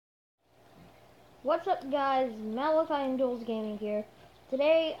What's up guys, Malachi and Jules Gaming here.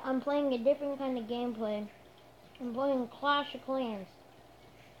 Today I'm playing a different kind of gameplay. I'm playing Clash of Clans.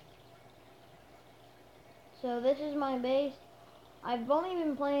 So this is my base. I've only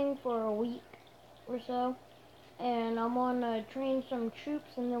been playing for a week or so. And I'm gonna train some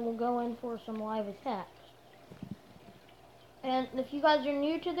troops and then we'll go in for some live attacks. And if you guys are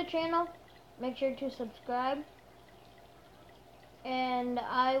new to the channel, make sure to subscribe. And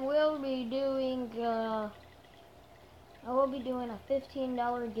I will be doing a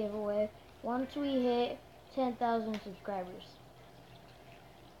 $15 giveaway once we hit 10,000 subscribers.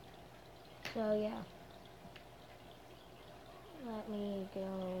 So yeah, let me go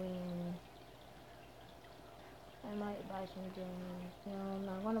in. I might buy some gems. No, I'm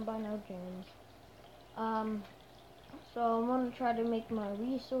not gonna buy no gems. So I'm gonna try to make my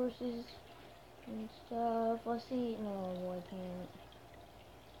resources and stuff. Let's see. No, I can't.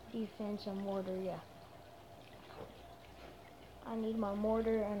 Defense and mortar. Yeah, I need my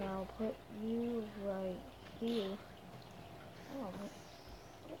mortar, and I'll put you right here. Oh,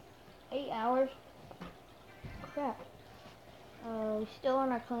 8 hours. Crap. We still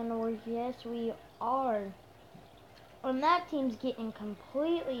on our clan wars? Yes, we are. And that team's getting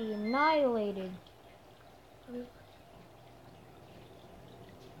completely annihilated.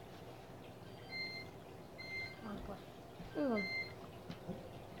 Ooh.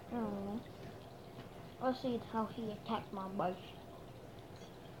 I don't know. Let's see how he attacked my base.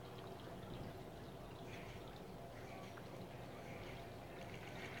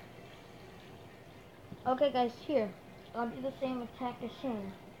 Okay, guys, here. I'll do the same attack as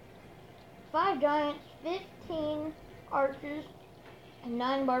him. 5 giants, 15 archers, and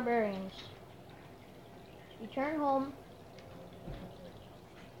 9 barbarians. Return home.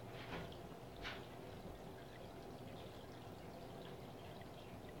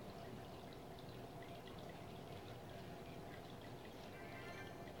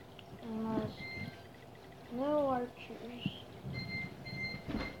 Unless no archers.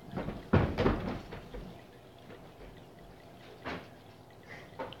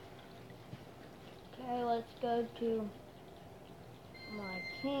 Okay, let's go to my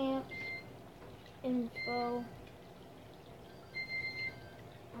camps. Info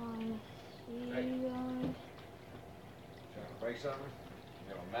on sea Hey. guys. Trying to break something?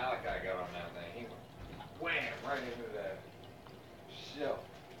 You know, Malachi got on that thing. He went wham right into that shelf.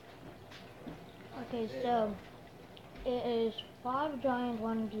 Okay, so it is 5 giant,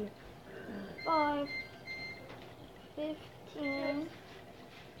 1, 2, 5, 15,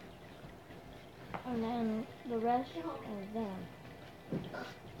 and then the rest of them.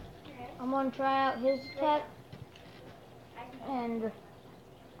 I'm gonna try out his attack, and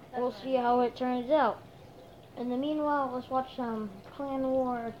we'll see how it turns out. In the meanwhile, let's watch some clan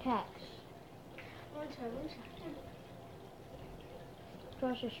war attacks.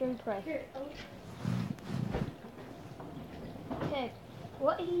 Crush a shrimp fry. Okay,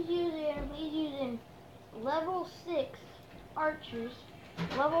 what he's using level 6 archers,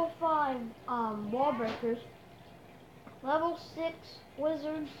 level 5 wall breakers, level 6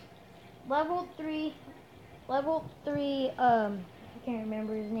 wizards, level 3 I can't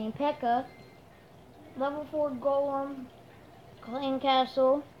remember his name, P.E.K.K.A, level 4 golem, clan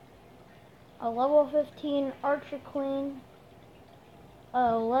castle, a level 15 archer queen,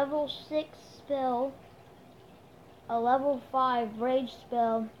 a level 6 spell, a level 5 rage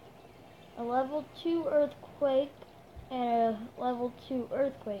spell, a level 2 earthquake, and a level 2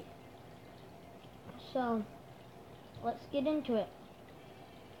 earthquake. So, let's get into it.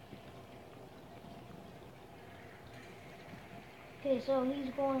 Okay, so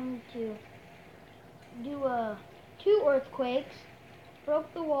he's going to do 2 earthquakes,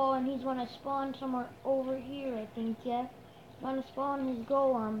 broke the wall, and he's going to spawn somewhere over here, I think, yeah. He's going to spawn his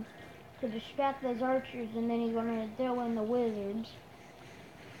golem to distract those archers, and then he's going to throw in the wizards.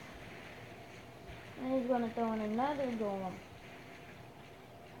 And he's going to throw in another golem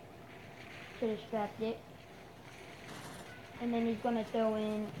to distract it. And then he's going to throw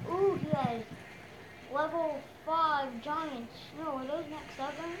in, ooh, he has level 5 giants. No, are those max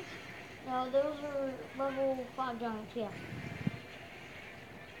 7s? No, those are level 5 giants, yeah.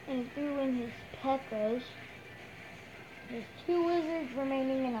 And he threw in his P.E.K.K.A s. There's 2 wizards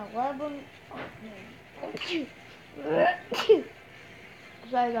remaining in 11.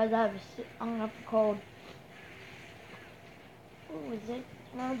 Sorry guys, I'm up a cold. Oh, is it?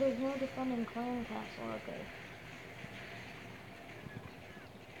 No, there's no defending clan castle. Okay.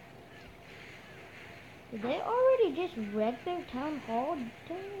 Did they already just wreck their town hall?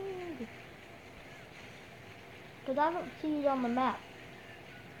 Dang. Because I don't see it on the map.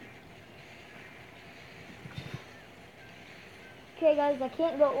 Okay, guys, I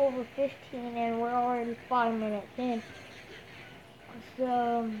can't go over 15, and we're already 5 minutes in.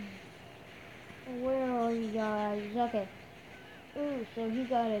 So, where are you guys? Okay. Ooh, so he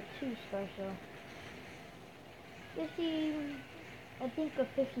got a 2 special. 50, I think a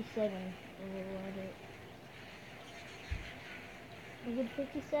 57 is what it. Was it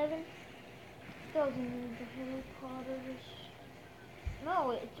 57? Doesn't need the Harry Potter's. No,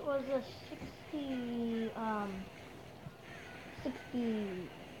 it was a 60.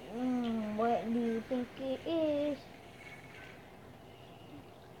 What do you think it is?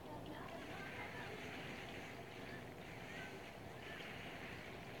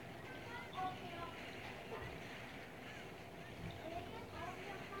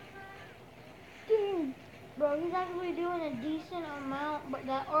 Dang, bro, he's actually doing a decent amount, but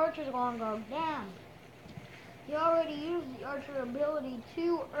that archer's gonna go down. He already used the archer ability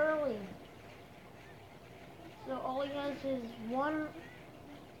too early. So all he has is one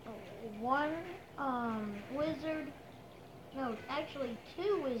wizard. No, actually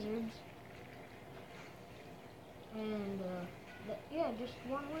 2 wizards. And, yeah, just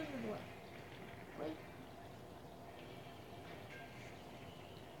 1 wizard left. Wait.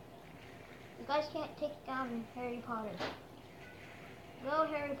 You guys can't take down Harry Potter. Go,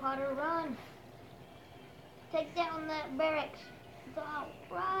 Harry Potter, run! Take down that barracks. Go,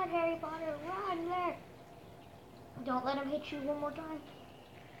 run, Harry Potter, run there! Don't let him hit you one more time.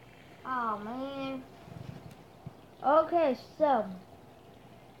 Oh, man. Okay, so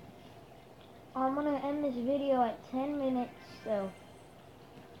I'm gonna end this video at 10 minutes, so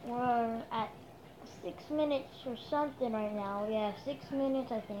we're at 6 minutes or something right now. Yeah, 6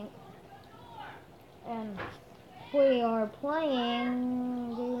 minutes, I think. And we are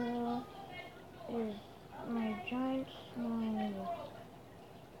playing is my giant slime.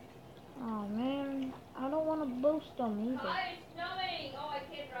 Oh man, I don't want to boost them either. Oh, it's snowing! Oh, I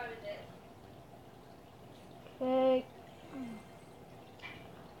can't drive in this. Okay.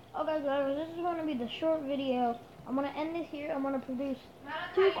 Okay guys, this is going to be the short video. I'm going to end this here. I'm going to produce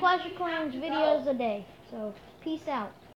 2 Clash of Clans videos a day. So, peace out.